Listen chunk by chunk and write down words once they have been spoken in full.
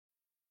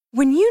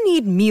When you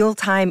need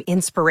mealtime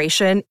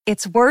inspiration,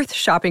 it's worth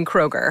shopping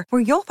Kroger,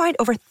 where you'll find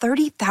over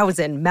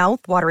 30,000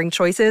 mouth-watering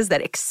choices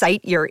that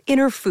excite your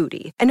inner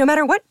foodie. And no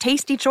matter what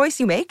tasty choice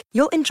you make,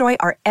 you'll enjoy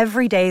our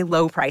everyday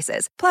low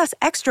prices, plus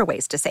extra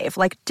ways to save,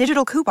 like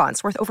digital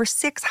coupons worth over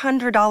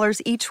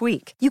 $600 each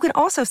week. You can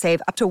also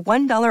save up to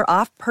 $1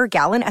 off per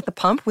gallon at the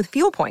pump with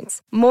fuel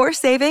points. More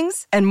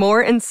savings and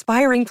more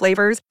inspiring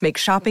flavors make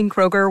shopping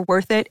Kroger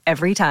worth it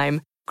every time.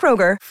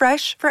 Kroger,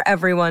 fresh for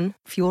everyone.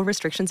 Fuel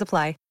restrictions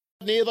apply.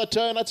 Near the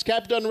turn, it's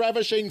Captain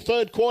Ravishing,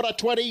 third quarter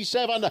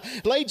 27,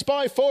 leads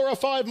by 4 or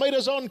 5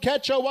 metres on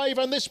Catch a Wave,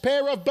 and this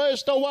pair have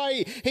burst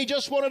away. He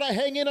just wanted to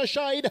hang in a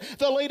shade.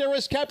 The leader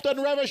is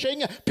Captain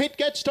Ravishing. Pitt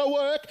gets to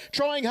work,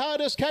 trying hard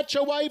as Catch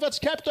a Wave. It's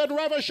Captain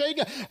Ravishing.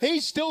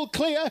 He's still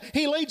clear.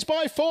 He leads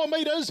by 4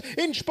 metres,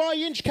 inch by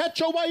inch.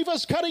 Catch a Wave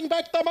is cutting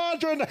back the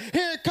margin.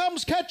 Here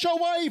comes Catch a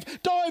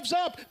Wave, dives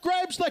up,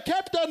 grabs the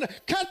captain.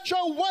 Catch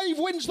a Wave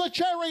wins the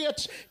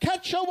Chariots.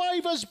 Catch a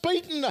Wave is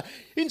beaten.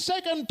 In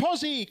second,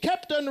 Posse.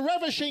 Captain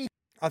Ravishing.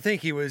 I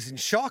think he was in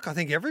shock. I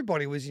think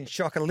everybody was in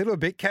shock a little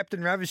bit.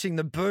 Captain Ravishing,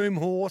 the boom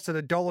horse at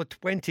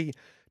 $1.20,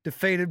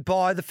 defeated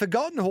by the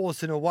forgotten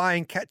horse in a way,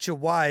 and Catch a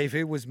Wave,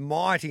 who was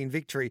mighty in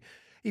victory.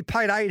 He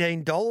paid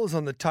 $18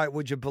 on the tote,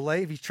 would you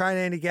believe? His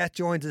trainer, Andy Gath,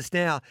 joins us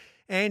now.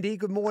 Andy,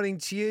 good morning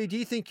to you. Do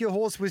you think your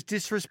horse was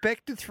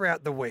disrespected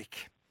throughout the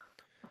week?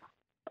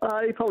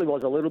 He probably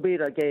was a little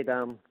bit.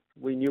 Again,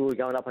 we knew we were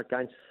going up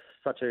against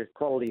such a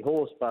quality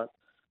horse, but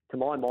to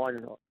my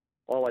mind, I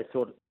always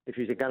thought if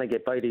he was going to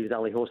get beat, he was the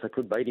only horse that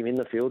could beat him in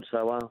the field.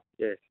 So,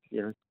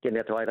 getting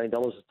out to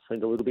 $18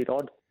 seemed a little bit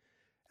odd.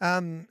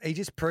 He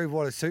just proved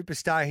what a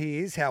superstar he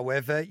is,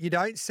 however. You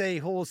don't see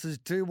horses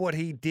do what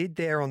he did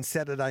there on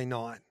Saturday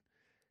night.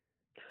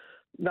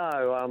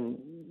 No,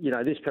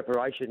 this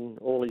preparation,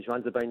 all his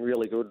runs have been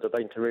really good. They've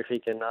been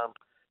terrific. And,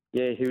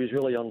 he was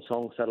really on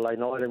song Saturday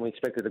night, and we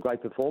expected a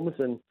great performance,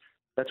 and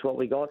that's what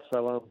we got.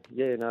 So,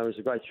 it was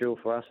a great thrill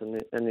for us and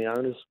the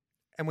owners.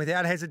 And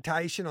without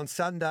hesitation on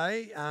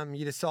Sunday,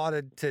 you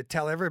decided to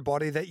tell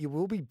everybody that you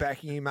will be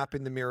backing him up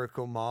in the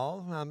Miracle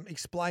Mile.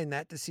 Explain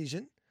that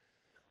decision.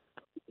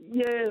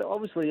 Yeah,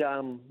 obviously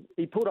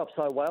he pulled up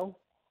so well.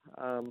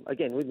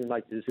 Again, we didn't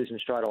make the decision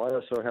straight away.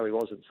 I saw how he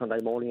was at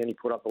Sunday morning, and he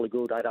put up really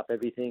good, ate up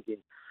everything. And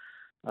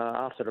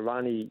after the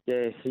run, he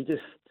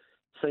just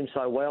seems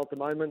so well at the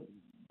moment.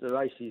 The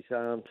race, in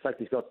fact,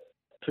 he's got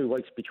 2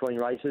 weeks between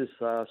races,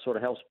 sort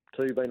of helps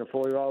too, being a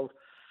 4-year-old.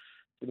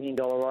 The $1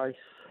 million race.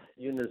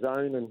 In the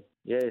zone, and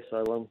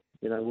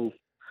we'll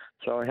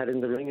throw our hat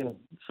in the ring and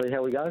see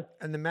how we go.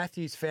 And the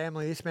Matthews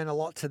family, this meant a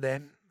lot to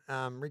them.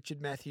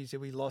 Richard Matthews, who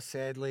we lost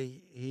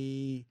sadly,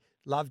 he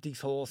loved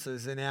his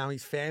horses, and now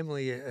his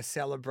family are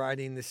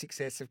celebrating the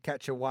success of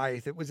Catch a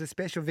Wave. It was a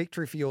special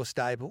victory for your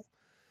stable.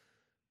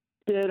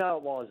 Yeah, no,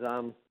 it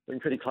was.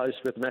 Been pretty close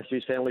with the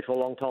Matthews family for a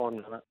long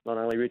time. Not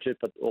only Richard,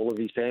 but all of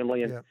his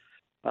family, and.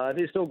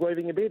 They're still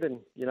grieving a bit, and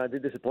they're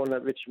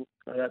disappointed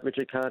that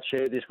Richard can't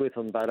share this with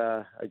them. But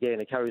again,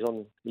 it carries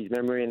on his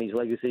memory and his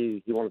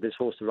legacy. He wanted this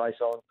horse to race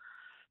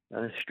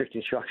on. Strict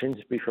instructions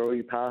before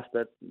he passed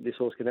that this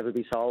horse can never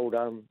be sold.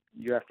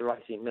 You have to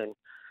race him. And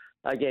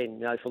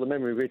again, for the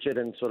memory of Richard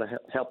and sort of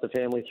help the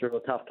family through a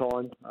tough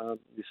time,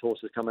 this horse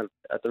has come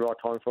at the right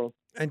time for him.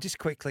 And just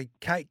quickly,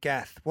 Kate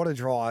Gath, what a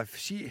drive!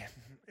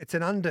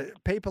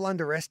 People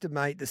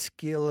underestimate the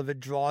skill of a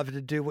driver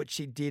to do what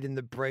she did in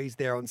the breeze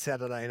there on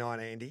Saturday night,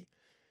 Andy.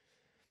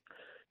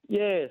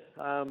 Yeah,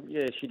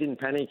 she didn't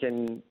panic,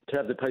 and to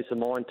have the peace of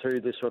mind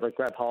too, to sort of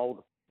grab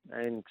hold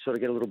and sort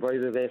of get a little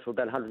breather there for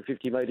about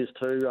 150 metres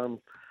too,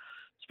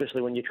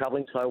 especially when you're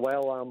travelling so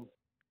well.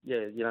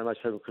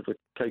 Most people could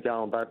keep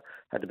going, but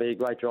had to be a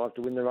great drive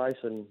to win the race,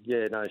 and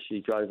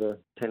she drove a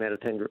 10 out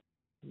of 10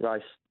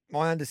 race.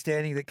 My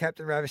understanding that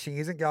Captain Ravishing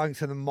isn't going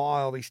to the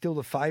mile. He's still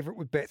the favourite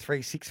with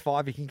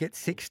Bet365. He can get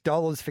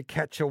 $6 for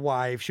Catch a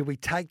Wave. Should we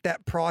take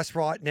that price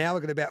right now?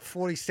 We've got about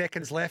 40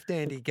 seconds left,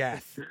 Andy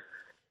Gath.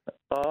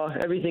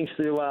 Everything's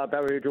still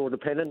barrier draw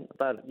dependent,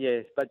 but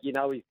he's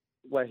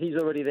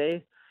already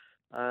there.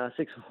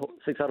 Six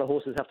other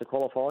horses have to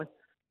qualify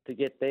to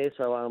get there,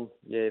 so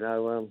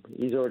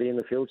he's already in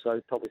the field,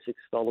 so probably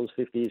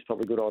 $6.50 is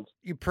probably good odds.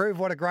 You prove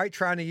what a great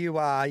trainer you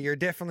are. You're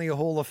definitely a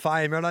Hall of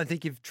Famer. I don't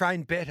think you've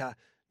trained better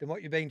than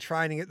what you've been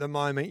training at the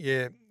moment.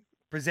 You're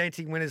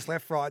presenting winners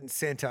left, right and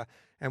centre,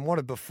 and what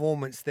a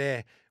performance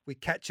there with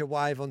Catch a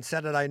Wave on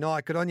Saturday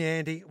night. Good on you,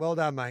 Andy. Well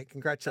done, mate.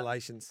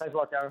 Congratulations. Thanks a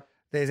lot, Darren.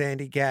 There's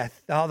Andy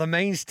Gath. Oh, the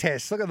means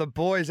test. Look at the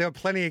boys. They got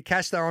plenty of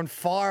cash. They're on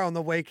fire on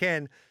the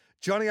weekend.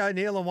 Johnny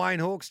O'Neill and Wayne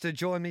Hawkes to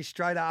join me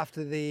straight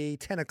after the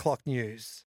 10 o'clock news.